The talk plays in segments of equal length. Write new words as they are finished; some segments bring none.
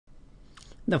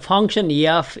The function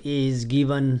f is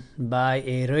given by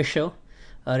a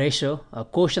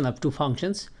quotient of two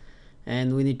functions,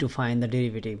 and we need to find the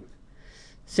derivative.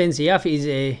 Since f is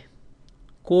a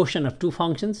quotient of two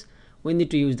functions, we need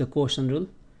to use the quotient rule,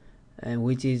 and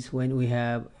which is when we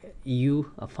have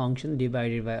u, a function,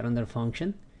 divided by another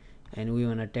function, and we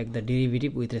want to take the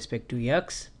derivative with respect to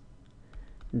x.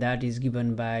 That is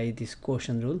given by this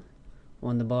quotient rule.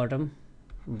 On the bottom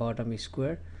is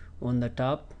square, on the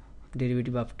top,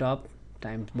 derivative of top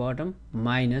times bottom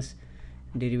minus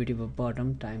derivative of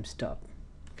bottom times top.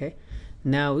 Okay,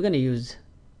 now we're going to use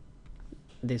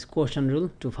this quotient rule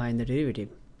to find the derivative.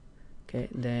 Okay,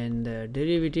 then the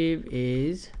derivative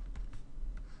is,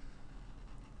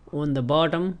 on the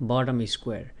bottom is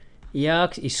square,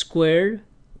 x is squared,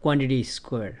 quantity is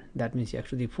squared, that means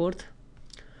x to the fourth.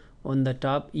 On the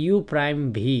top, u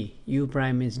prime v, u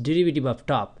prime means derivative of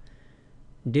top,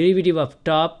 derivative of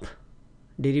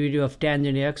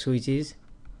tangent x, which is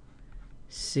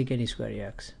secant square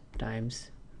x,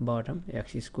 times bottom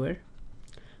x square,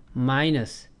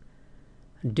 minus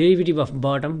derivative of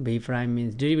bottom, v prime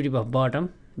means derivative of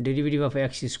bottom, derivative of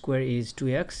x square is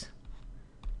 2x,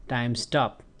 times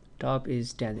top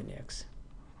is tangent x.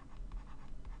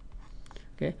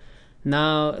 Okay,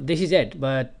 now this is it,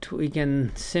 but we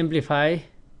can simplify.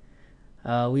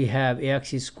 We have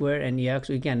x square and x,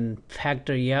 we can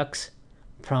factor x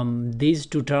from these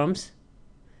two terms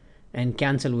and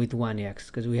cancel with 1x,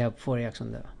 because we have 4x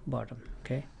on the bottom.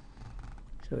 Okay,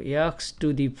 so x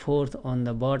to the fourth on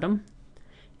the bottom,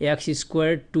 x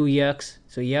squared 2x,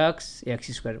 so x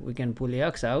squared, we can pull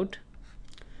x out,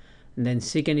 and then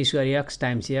secant square x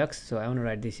times x, so I want to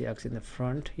write this x in the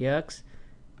front, x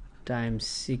times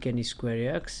secant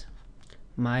square x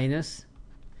minus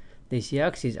this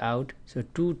x is out, so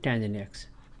 2 tangent x,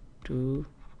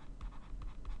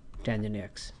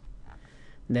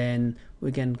 then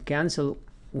we can cancel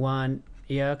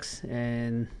 1x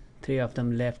and 3 of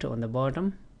them left on the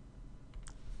bottom.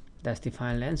 That's the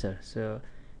final answer. So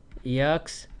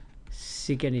x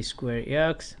secant square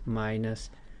x minus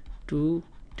 2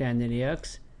 tangent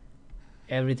x,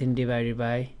 everything divided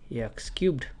by x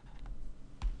cubed.